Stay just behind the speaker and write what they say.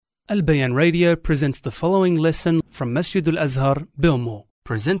Al Bayan Radio presents the following lesson from Masjid Al-Azhar, Bilmo,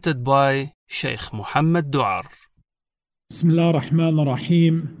 presented by Sheikh Mohamad Doar. Bismillah ar-Rahman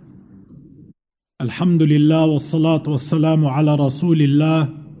ar-Rahim. Alhamdulillah wa salatu wa salamu ala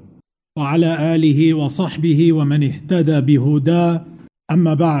Rasulillah wa ala alihi wa sahbihi wa man ihtada bihuda.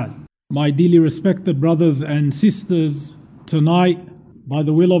 Amma ba'd. My dearly respected brothers and sisters, tonight, by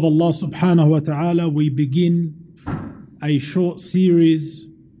the will of Allah subhanahu wa ta'ala, we begin a short series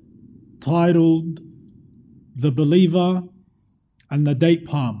titled The Believer and the Date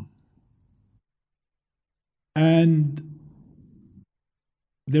Palm. And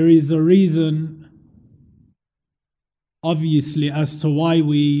there is a reason, obviously, as to why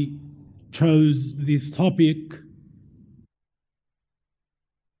we chose this topic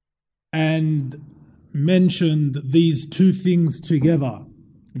and mentioned these two things together,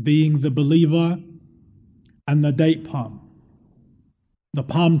 being the believer and the date palm, the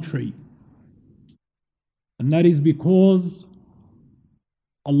palm tree. And that is because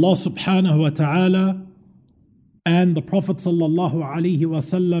Allah subhanahu wa ta'ala and the Prophet sallallahu alaihi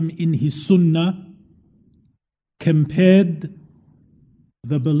wasallam in his sunnah compared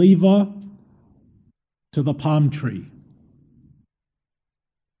the believer to the palm tree.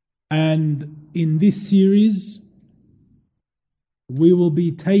 And in this series, we will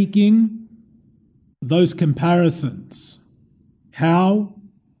be taking those comparisons. How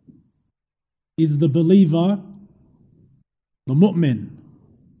is the believer, the mu'min,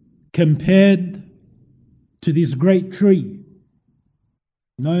 compared to this great tree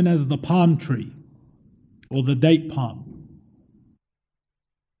known as the palm tree or the date palm?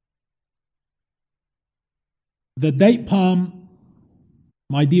 The date palm,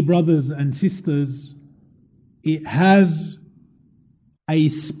 my dear brothers and sisters, it has a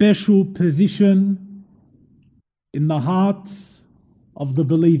special position in the hearts of the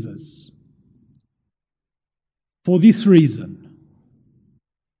believers. For this reason,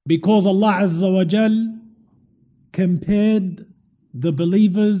 because Allah Azza wa Jal compared the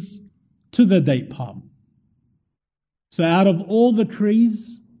believers to the date palm. So out of all the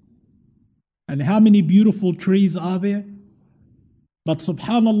trees, and how many beautiful trees are there? But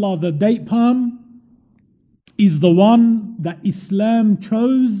subhanallah, the date palm is the one that Islam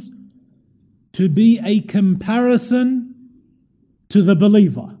chose to be a comparison to the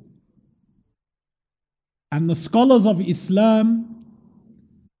believer. And the scholars of Islam,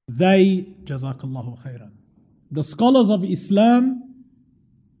 Jazakallahu khairan. The scholars of Islam,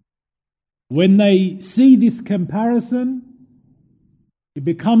 when they see this comparison, it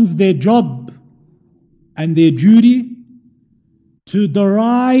becomes their job and their duty to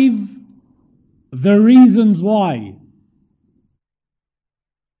derive the reasons why.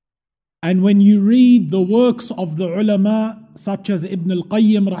 And when you read the works of the ulama, such as Ibn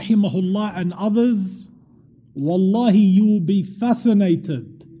al-Qayyim rahimahullah and others, wallahi, you will be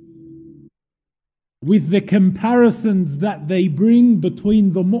fascinated with the comparisons that they bring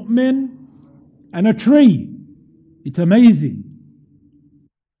between the mu'min and a tree. It's amazing.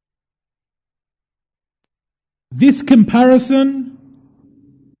 This comparison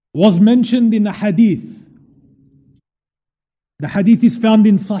was mentioned in a hadith. The hadith is found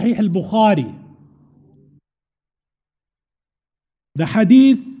in Sahih al-Bukhari. The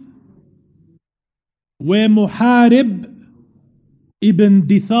hadith where Muharib ibn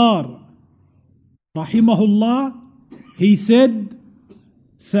Dithar rahimahullah, he said,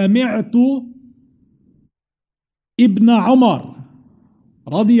 سمعت ابن عمر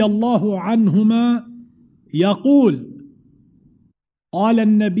رضي الله عنهما يقول قال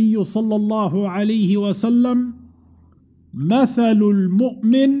النبي صلى الله عليه وسلم مثل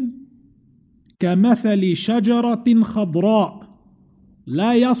المؤمن كمثل شجرة خضراء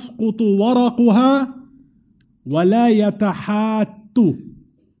لا يسقط ورقها ولا يتحات.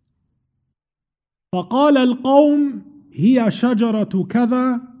 فقال القوم هي شجرة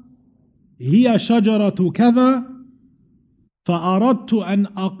كذا هي شجرة كذا فأردت أن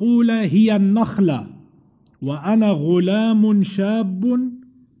أقول هي النخلة وأنا غلام شاب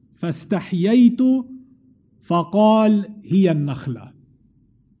فاستحييت فقال هي النخلة.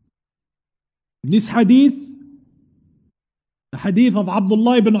 In this hadith, the hadith of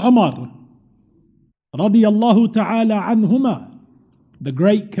Abdullah ibn Umar radiyallahu ta'ala anhuma, the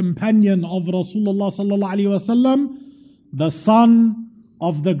great companion of Rasulullah sallallahu alayhi wasallam, the son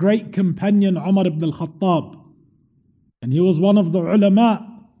of the great companion Umar ibn al-Khattab. And he was one of the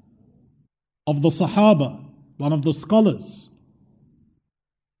ulama of the Sahaba, one of the scholars.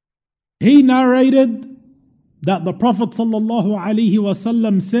 He narrated that the Prophet sallallahu alaihi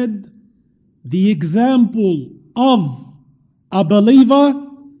wasallam said, the example of a believer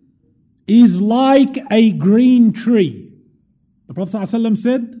is like a green tree. The Prophet ﷺ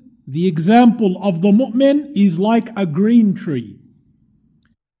said, the example of the mu'min is like a green tree,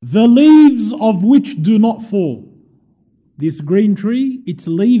 the leaves of which do not fall. This green tree, its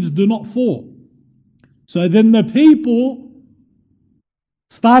leaves do not fall. So then the people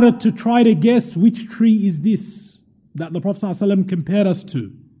started to try to guess which tree is this that the Prophet ﷺ compared us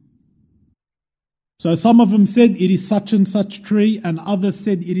to. So some of them said it is such and such tree, and others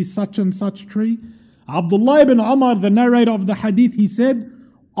said it is such and such tree. Abdullah ibn Umar, the narrator of the hadith, he said,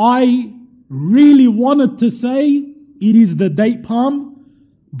 I really wanted to say it is the date palm,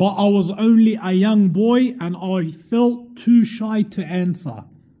 but I was only a young boy and I felt too shy to answer.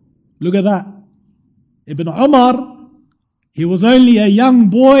 Look at that. Ibn Umar, he was only a young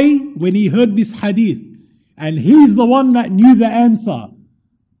boy when he heard this hadith, and he's the one that knew the answer.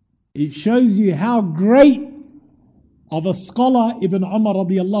 It shows you how great of a scholar Ibn Umar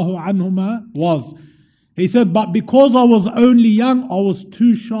radiallahu anhuma was. He said, but because I was only young, I was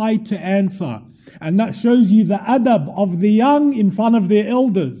too shy to answer. And that shows you the adab of the young in front of their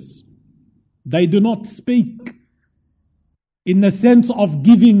elders. They do not speak in the sense of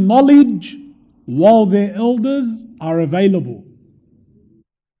giving knowledge while their elders are available.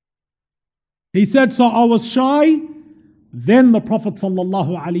 He said, so I was shy. Then the Prophet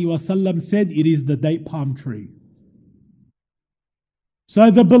ﷺ said, it is the date palm tree. So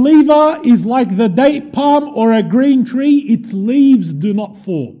the believer is like the date palm or a green tree, its leaves do not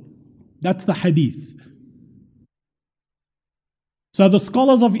fall. That's the hadith. So the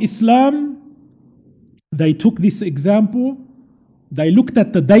scholars of Islam, they took this example, they looked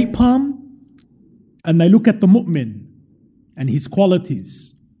at the date palm, and they look at the mu'min and his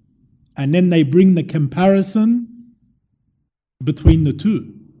qualities. And then they bring the comparison between the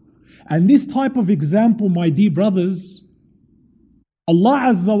two. And this type of example, my dear brothers, Allah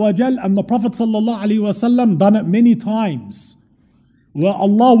Azza wa Jal and the Prophet Sallallahu Alaihi Wasallam done it many times, where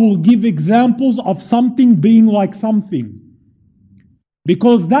Allah will give examples of something being like something.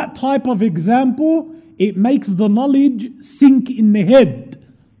 Because that type of example, it makes the knowledge sink in the head.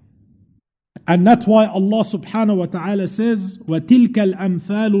 And that's why Allah subhanahu wa ta'ala says, وَتِلْكَ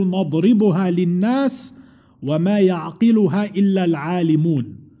الْأَمْثَالُ نَضْرِبُهَا لِلنَّاسِ وَمَا يَعْقِلُهَا إِلَّا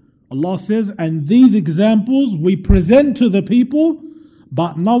الْعَالِمُونَ. Allah says, and these examples we present to the people,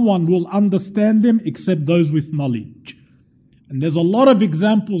 but no one will understand them except those with knowledge. And there's a lot of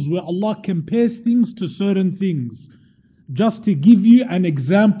examples where Allah compares things to certain things, just to give you an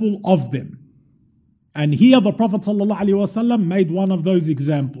example of them. And here the Prophet ﷺ made one of those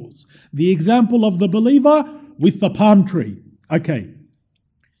examples. The example of the believer with the palm tree. Okay.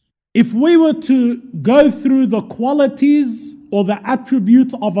 If we were to go through the qualities or the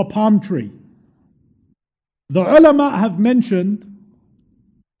attributes of a palm tree, the ulama have mentioned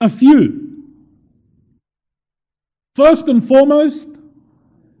a few. First and foremost,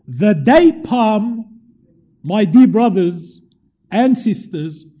 the date palm, my dear brothers and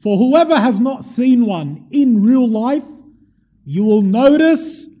sisters, for whoever has not seen one in real life, you will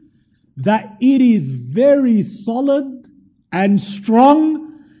notice that it is very solid and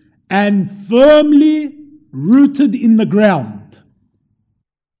strong and firmly rooted in the ground.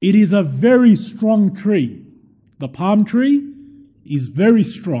 It is a very strong tree. The palm tree is very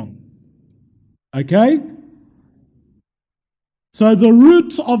strong. Okay? So the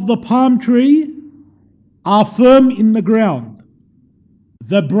roots of the palm tree are firm in the ground.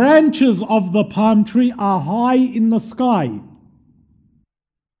 The branches of the palm tree are high in the sky.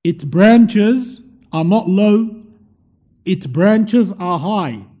 Its branches are not low. Its branches are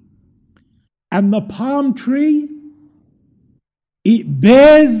high. And the palm tree, it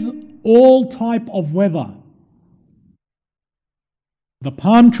bears all type of weather. The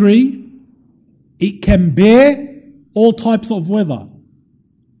palm tree, it can bear all types of weather.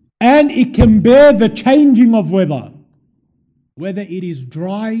 And it can bear the changing of weather. Whether it is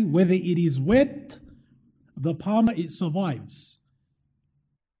dry, whether it is wet, the palm, it survives.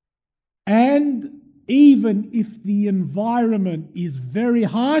 And even if the environment is very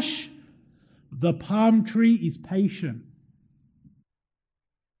harsh, the palm tree is patient.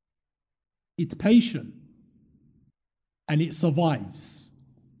 It's patient. And it survives.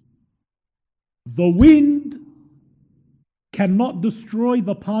 The wind cannot destroy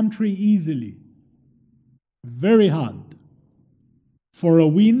the palm tree easily. Very hard for a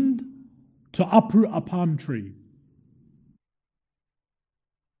wind to uproot a palm tree.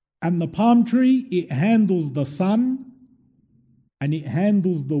 And the palm tree, it handles the sun and it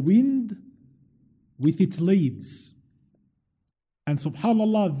handles the wind with its leaves. And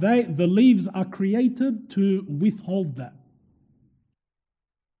subhanAllah, the leaves are created to withhold that.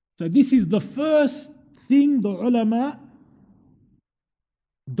 So this is the first thing the ulama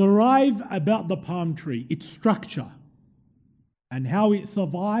derive about the palm tree, its structure, and how it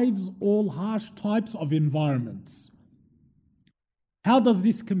survives all harsh types of environments. How does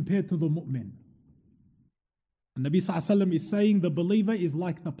this compare to the mu'min? And Nabi Sallallahu Alaihi Wasallam is saying the believer is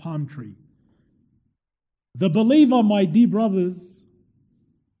like the palm tree. The believer, my dear brothers,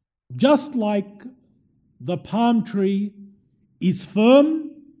 just like the palm tree is firm,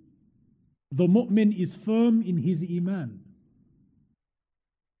 the mu'min is firm in his iman.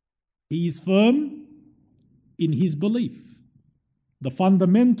 He is firm in his belief, the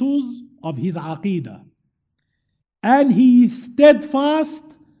fundamentals of his aqeedah. And he is steadfast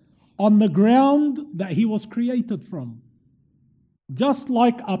on the ground that he was created from. Just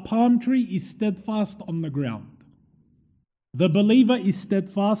like a palm tree is steadfast on the ground. The believer is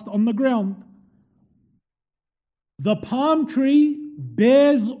steadfast on the ground. The palm tree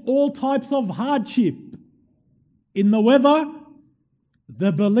bears all types of hardship. In the weather,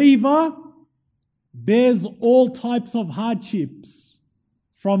 the believer bears all types of hardships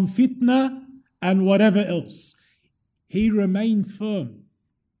from fitna and whatever else. He remains firm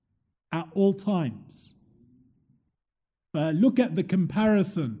at all times. Look at the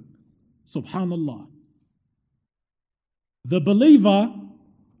comparison, subhanallah. The believer,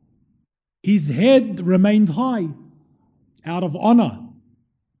 his head remains high out of honor.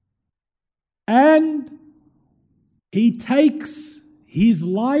 And he takes his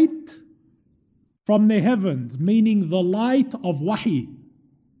light from the heavens, meaning the light of wahi.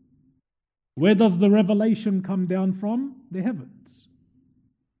 Where does the revelation come down from? The heavens.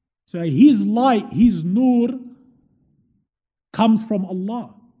 So his light, his nur, comes from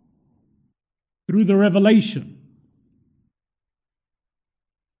Allah through the revelation.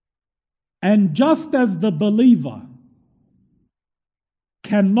 And just as the believer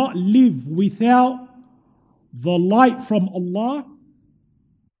cannot live without the light from Allah,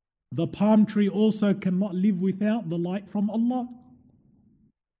 the palm tree also cannot live without the light from Allah,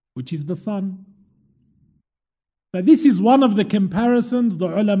 which is the sun. But this is one of the comparisons the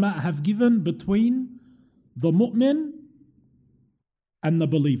ulama have given between the mu'min and the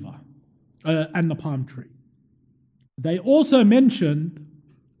believer, and the palm tree. They also mentioned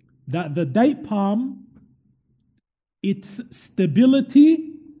that the date palm, its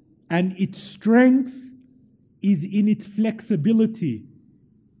stability and its strength is in its flexibility.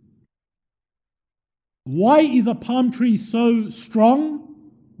 Why is a palm tree so strong?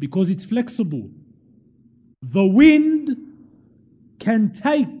 Because it's flexible. The wind can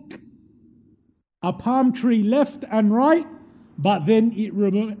take a palm tree left and right, but then it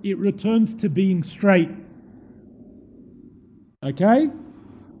returns to being straight. Okay?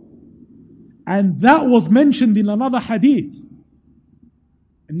 And that was mentioned in another hadith.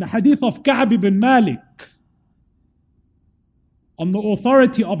 In the hadith of Ka'b ibn Malik, on the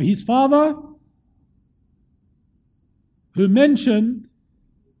authority of his father, who mentioned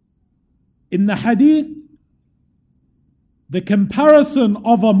in the hadith, the comparison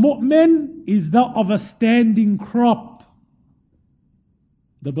of a mu'min is that of a standing crop.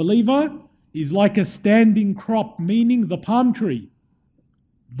 The believer is like a standing crop, meaning the palm tree.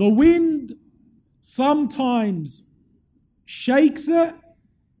 The wind sometimes shakes it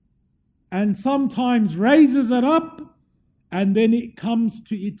and sometimes raises it up, and then it comes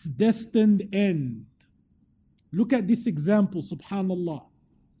to its destined end. Look at this example, subhanallah.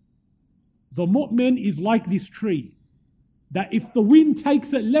 The mu'min is like this tree, that if the wind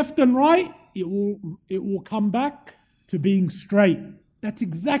takes it left and right, it will come back to being straight. That's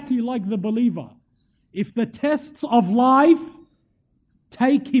exactly like the believer. If the tests of life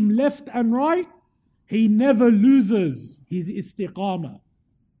take him left and right, he never loses his istiqamah.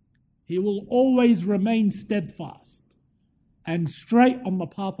 He will always remain steadfast and straight on the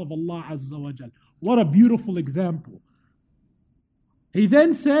path of Allah Azza wa Jal. What a beautiful example. He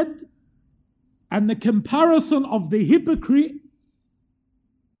then said, and the comparison of the hypocrite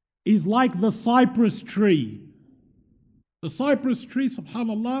is like the cypress tree. The cypress tree,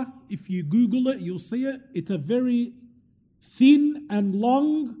 subhanallah, if you Google it, you'll see it. It's a very thin and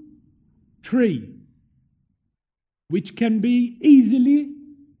long tree, which can be easily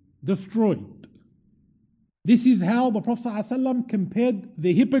destroyed. This is how the Prophet ﷺ compared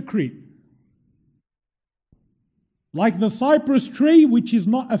the hypocrite. Like the cypress tree, which is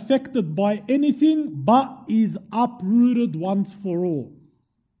not affected by anything, but is uprooted once for all.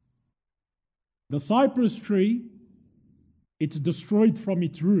 The cypress tree, it's destroyed from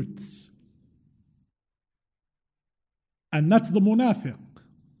its roots. And that's the munafiq.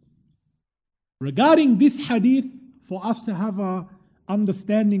 Regarding this hadith, for us to have a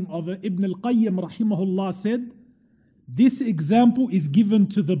understanding of it, Ibn al-Qayyim rahimahullah said, this example is given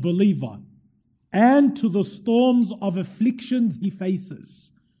to the believer and to the storms of afflictions he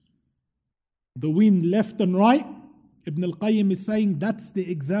faces. The wind left and right, Ibn al-Qayyim is saying that's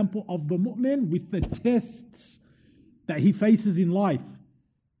the example of the mu'min with the tests that he faces in life.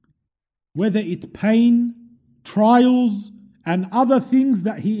 Whether it's pain, trials, and other things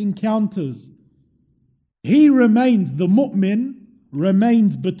that he encounters. He remains, the mu'min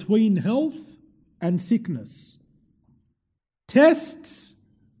remains between health and sickness. Tests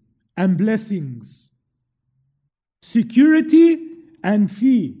and blessings. Security and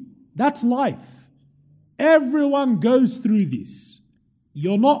fear. That's life. Everyone goes through this.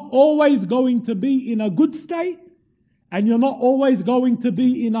 You're not always going to be in a good state, and you're not always going to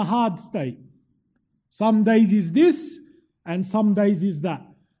be in a hard state. Some days is this, and some days is that.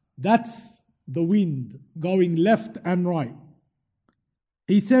 That's the wind going left and right.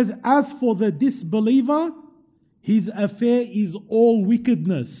 He says, as for the disbeliever, his affair is all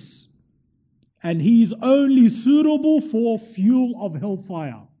wickedness, and he is only suitable for fuel of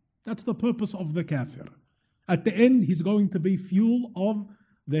hellfire. That's the purpose of the kafir. At the end, he's going to be fuel of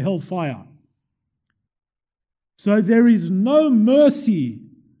the hellfire. So there is no mercy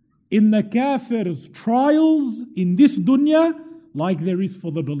in the kafir's trials in this dunya like there is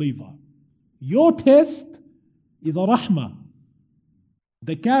for the believer. Your test is a rahmah.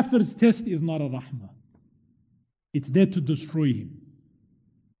 The kafir's test is not a rahmah. It's there to destroy him.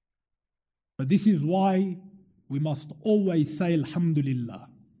 But this is why we must always say Alhamdulillah.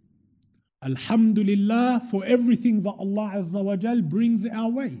 Alhamdulillah for everything that Allah Azza wa Jal brings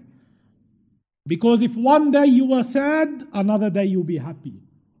our way. Because if one day you are sad, another day you'll be happy.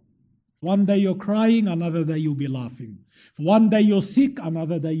 If one day you're crying, another day you'll be laughing. If one day you're sick,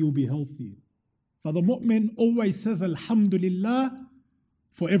 another day you'll be healthy. So the mu'min always says Alhamdulillah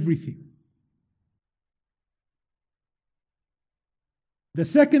for everything. The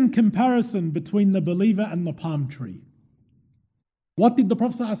second comparison between the believer and the palm tree. What did the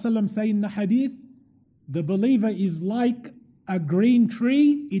Prophet ﷺ say in the hadith? The believer is like a green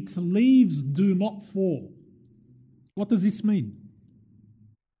tree, its leaves do not fall. What does this mean?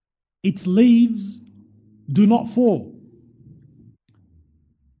 Its leaves do not fall.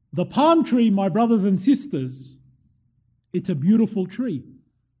 The palm tree, my brothers and sisters, it's a beautiful tree.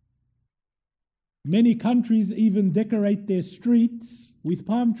 Many countries even decorate their streets with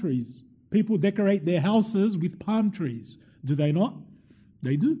palm trees. People decorate their houses with palm trees. Do they not?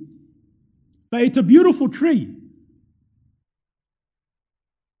 They do. But it's a beautiful tree.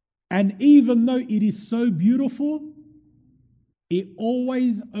 And even though it is so beautiful, it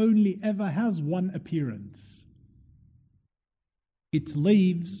always only ever has one appearance. Its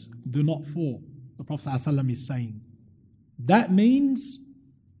leaves do not fall. The Prophet ﷺ is saying. That means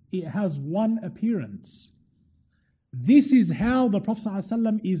it has one appearance. This is how the Prophet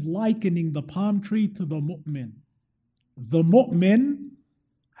ﷺ is likening the palm tree to the mu'min. The mu'min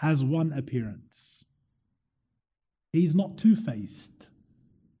has one appearance. He's not two-faced.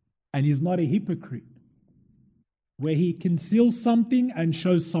 And he's not a hypocrite, where he conceals something and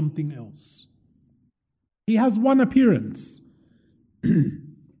shows something else. He has one appearance.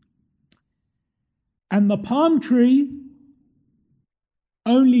 And the palm tree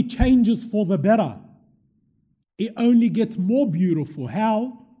only changes for the better. It only gets more beautiful.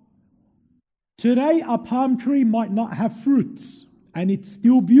 How? Today, a palm tree might not have fruits, and it's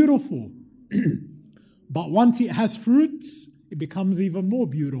still beautiful. But once it has fruits, it becomes even more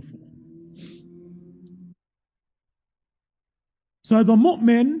beautiful. So the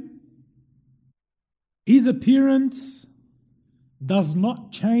mu'min, his appearance does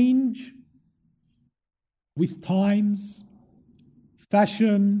not change with times,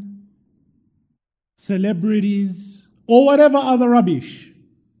 fashion, celebrities, or whatever other rubbish.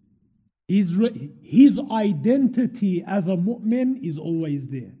 His identity as a mu'min is always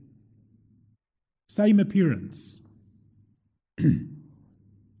there. Same appearance.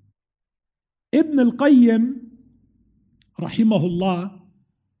 Ibn al-Qayyim, rahimahullah,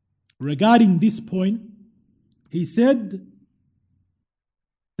 regarding this point, he said,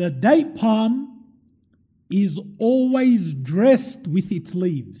 the date palm is always dressed with its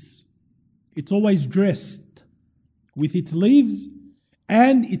leaves. It's always dressed with its leaves,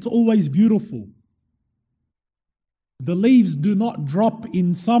 and it's always beautiful. The leaves do not drop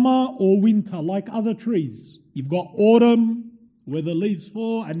in summer or winter like other trees. You've got autumn where the leaves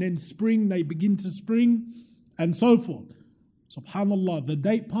fall, and then spring they begin to spring, and so forth. Subhanallah, the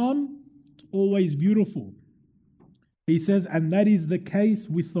date palm, it's always beautiful. He says, and that is the case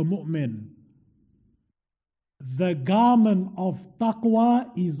with the mu'min. the garment of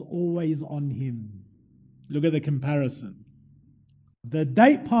taqwa is always on him. Look at the comparison. The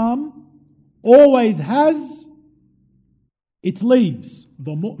date palm always has its leaves.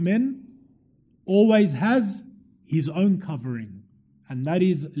 The mu'min always has his own covering, and that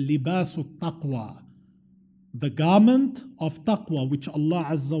is libasul taqwa, the garment of taqwa, which Allah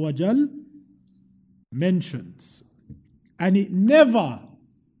Azza wa Jal mentions. And it never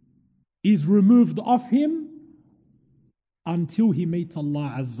is removed off him until he meets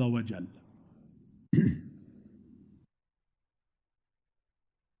Allah Azza wa Jal.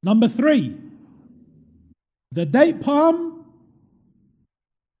 Number 3, the date palm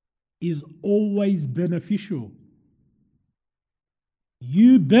is always beneficial.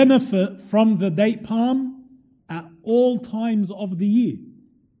 You benefit from the date palm at all times of the year,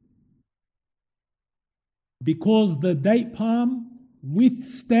 because the date palm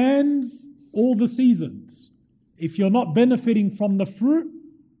withstands all the seasons. If you're not benefiting from the fruit,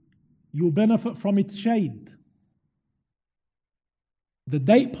 you'll benefit from its shade. The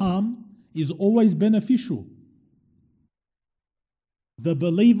date palm is always beneficial. The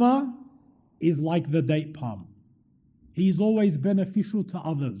believer is like the date palm. He is always beneficial to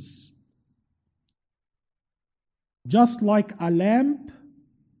others. Just like a lamp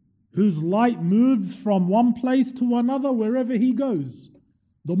whose light moves from one place to another wherever he goes.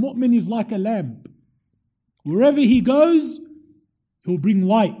 The mu'min is like a lamp. Wherever he goes, he'll bring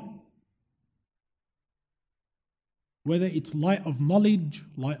light. Whether it's light of knowledge,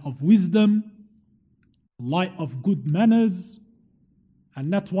 light of wisdom, light of good manners.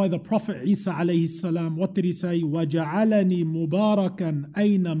 And that's why the Prophet Isa alayhi salam, what did he say? وَجَعَلَنِي مُبَارَكًا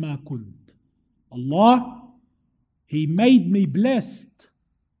أَيْنَمَا كُنْتَ. Allah, He made me blessed,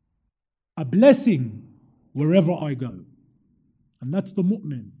 a blessing wherever I go. And that's the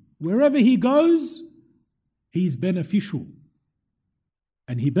mu'min. Wherever he goes, he's beneficial.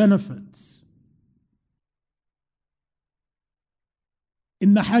 And he benefits.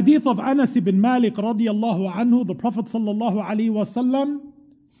 In the hadith of Anas ibn Malik radiyallahu anhu, the Prophet sallallahu alaihi wasallam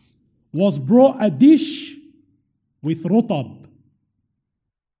was brought a dish with rutab.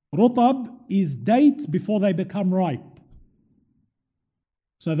 Rutab is dates before they become ripe.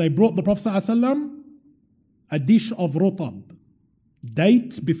 So they brought the Prophet sallallahu alaihi wasallam a dish of rutab,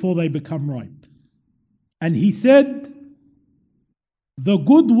 dates before they become ripe. And he said, the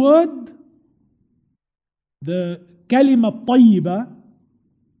good word, the kalima tayyiba,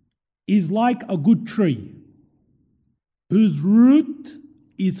 is like a good tree whose root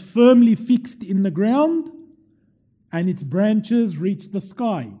is firmly fixed in the ground and its branches reach the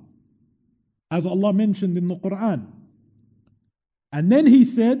sky, as Allah mentioned in the Quran. And then he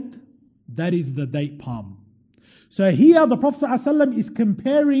said, that is the date palm. So here the Prophet ﷺ is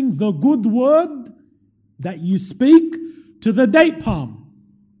comparing the good word that you speak to the date palm.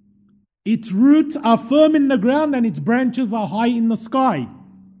 Its roots are firm in the ground and its branches are high in the sky.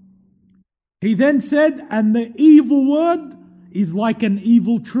 He then said, and the evil word is like an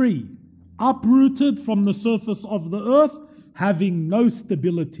evil tree, uprooted from the surface of the earth, having no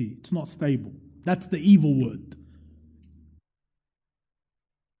stability. It's not stable. That's the evil word.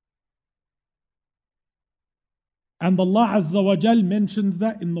 And Allah Azza wa Jal mentions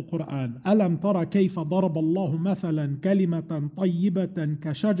that in the Quran. أَلَمْ تَرَ كَيْفَ ضَرَبَ اللَّهُ مَثَلًا كَلِمَةً طَيِّبَةً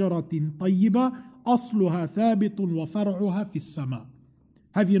كَشَجَرَةٍ طَيِّبَةٍ أَصْلُهَا ثَابِتٌ وَفَرْعُهَا فِي السَّمَاءِ.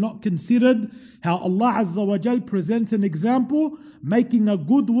 Have you not considered how Allah Azza wa Jal presents an example, making a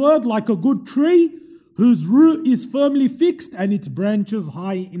good word like a good tree, whose root is firmly fixed and its branches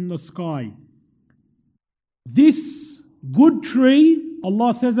high in the sky? This good tree,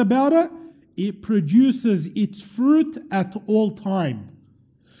 Allah says about it, it produces its fruit at all time.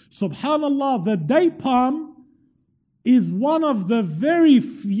 Subhanallah, the date palm is one of the very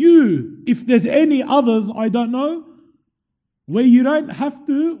few, if there's any others, I don't know, where you don't have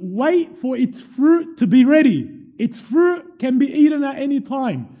to wait for its fruit to be ready. Its fruit can be eaten at any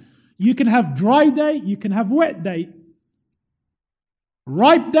time. You can have dry date, you can have wet date,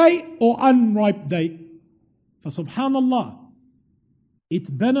 ripe date or unripe date. For subhanallah, its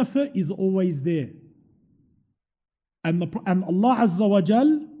benefit is always there. And Allah Azza wa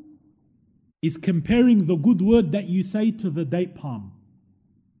Jal is comparing the good word that you say to the date palm.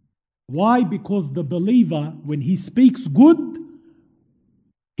 Why? Because the believer, when he speaks good,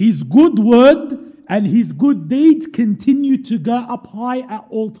 his good word and his good deeds continue to go up high at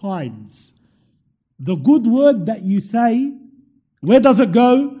all times. The good word that you say, where does it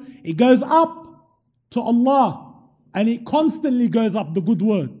go? It goes up to Allah. And it constantly goes up, the good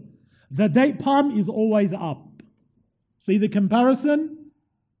word. The date palm is always up. See the comparison?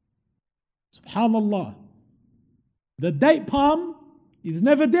 Subhanallah. The date palm is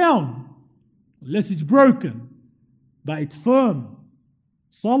never down unless it's broken, but it's firm,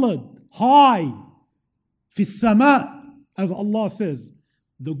 solid, high. Fi sama, as Allah says.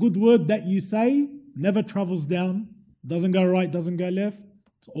 The good word that you say never travels down, doesn't go right, doesn't go left.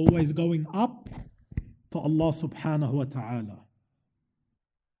 It's always going up to Allah subhanahu wa ta'ala.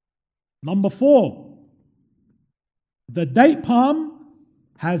 Number 4, the date palm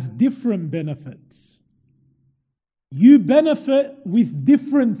has different benefits. You benefit with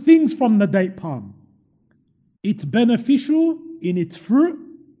different things from the date palm. It's beneficial in its fruit.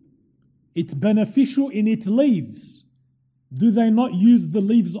 It's beneficial in its leaves. Do they not use the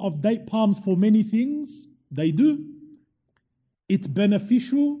leaves of date palms for many things? They do. It's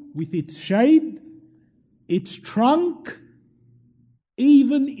beneficial with its shade, its trunk,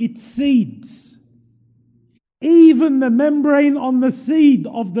 even its seeds. Even the membrane on the seed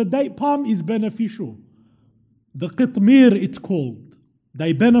of the date palm is beneficial. The qitmir, it's called.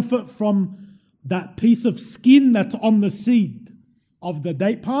 They benefit from that piece of skin that's on the seed of the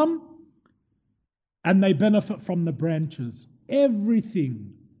date palm, and they benefit from the branches.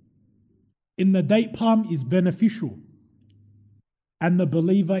 Everything in the date palm is beneficial, and the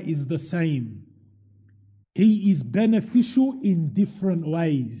believer is the same. He is beneficial in different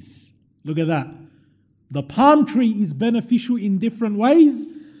ways. Look at that. The palm tree is beneficial in different ways.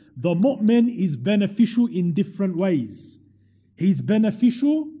 The mu'min is beneficial in different ways. He's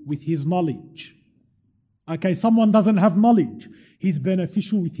beneficial with his knowledge. Okay, someone doesn't have knowledge. He's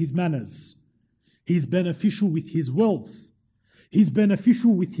beneficial with his manners. He's beneficial with his wealth. He's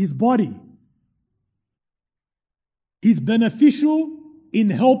beneficial with his body. He's beneficial in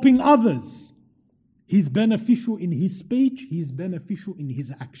helping others. He's beneficial in his speech. He's beneficial in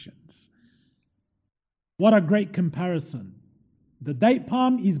his actions. What a great comparison. The date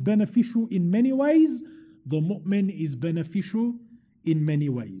palm is beneficial in many ways. The mu'min is beneficial in many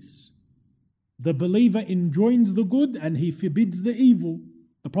ways. The believer enjoins the good and he forbids the evil.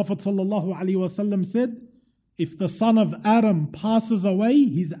 The Prophet ﷺ said, if the son of Adam passes away,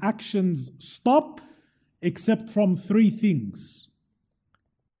 his actions stop except from 3 things.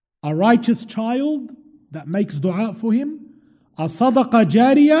 A righteous child that makes dua for him, a sadaqah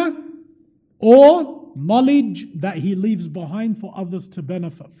jariyah, or knowledge that he leaves behind for others to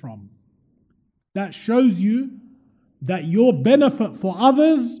benefit from. That shows you that your benefit for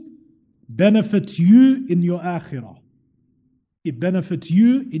others benefits you in your akhirah. It benefits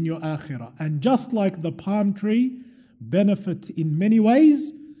you in your akhirah. And just like the palm tree benefits in many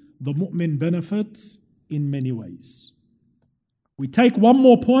ways, the mu'min benefits in many ways. We take one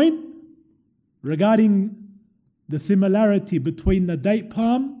more point regarding the similarity between the date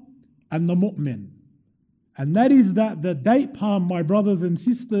palm and the mu'min. And that is that the date palm, my brothers and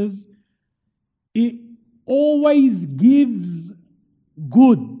sisters, it always gives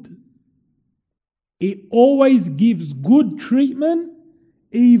good. It always gives good treatment,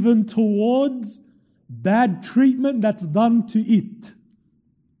 even towards bad treatment that's done to it.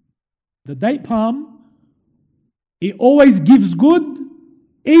 The date palm, it always gives good,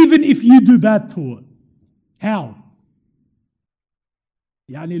 even if you do bad to it. How?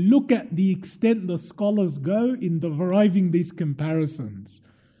 Yani look at the extent the scholars go in deriving these comparisons.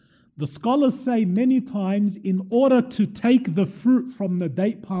 The scholars say many times, in order to take the fruit from the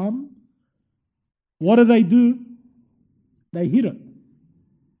date palm, what do? They hit it.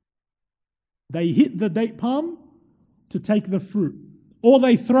 They hit the date palm to take the fruit. Or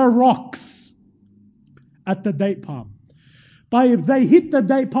they throw rocks at the date palm. But if they hit the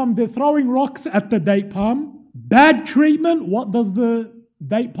date palm, they're throwing rocks at the date palm. Bad treatment, what does the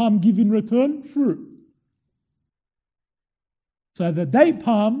date palm give in return? Fruit. So the date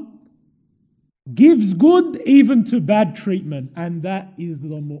palm gives good even to bad treatment, and that is the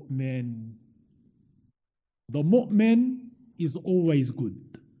mu'min. The mu'min is always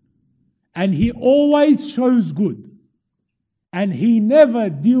good, and he always shows good, and he never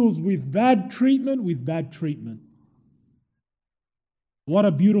deals with bad treatment with bad treatment. What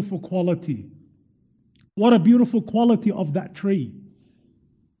a beautiful quality. What a beautiful quality of that tree.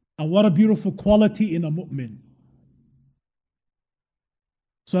 And what a beautiful quality in a mu'min.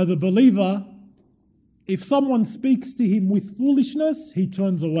 So the believer, if someone speaks to him with foolishness, he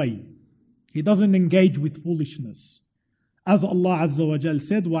turns away. He doesn't engage with foolishness. As Allah Azza wa Jal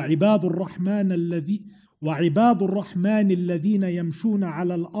said, وَعِبَادُ الرَّحْمَنِ الَّذِينَ يَمْشُونَ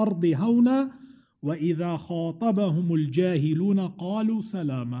عَلَى الْأَرْضِ هَوْنًا وَإِذَا خَاطَبَهُمُ الْجَاهِلُونَ قَالُوا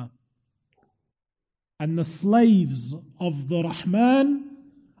سَلَامًا. And the slaves of the Rahman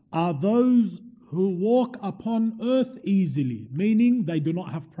are those who walk upon earth easily, meaning they do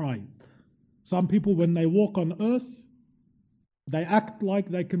not have pride. Some people, when they walk on earth, They act like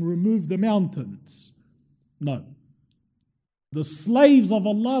they can remove the mountains. No. The slaves of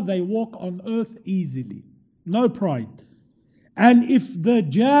Allah, they walk on earth easily. No pride. And if the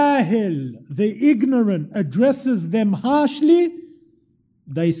jahil, the ignorant, addresses them harshly,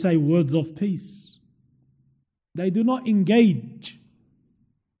 they say words of peace. They do not engage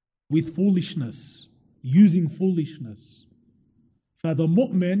with foolishness, using foolishness. For the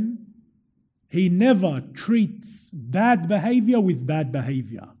mu'min, he never treats bad behavior with bad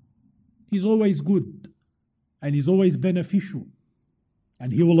behavior. He's always good and he's always beneficial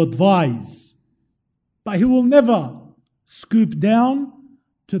and he will advise. But he will never scoop down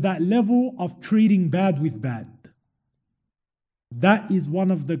to that level of treating bad with bad. That is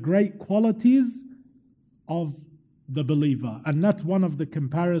one of the great qualities of the believer. And that's one of the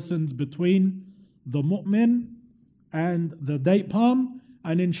comparisons between the mu'min and the date palm.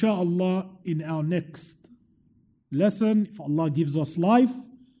 And inshallah, in our next lesson, if Allah gives us life,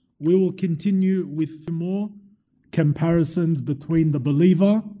 we will continue with more comparisons between the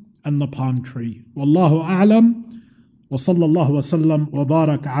believer and the palm tree. Wallahu a'lam. وصلى الله وسلم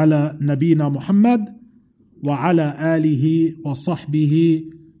وبارك على نبينا محمد وعلى آله وصحبه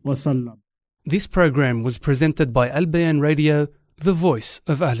وسلم. This program was presented by Al Bayan Radio, the voice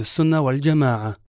of Ahlus Sunnah wal Jama'ah.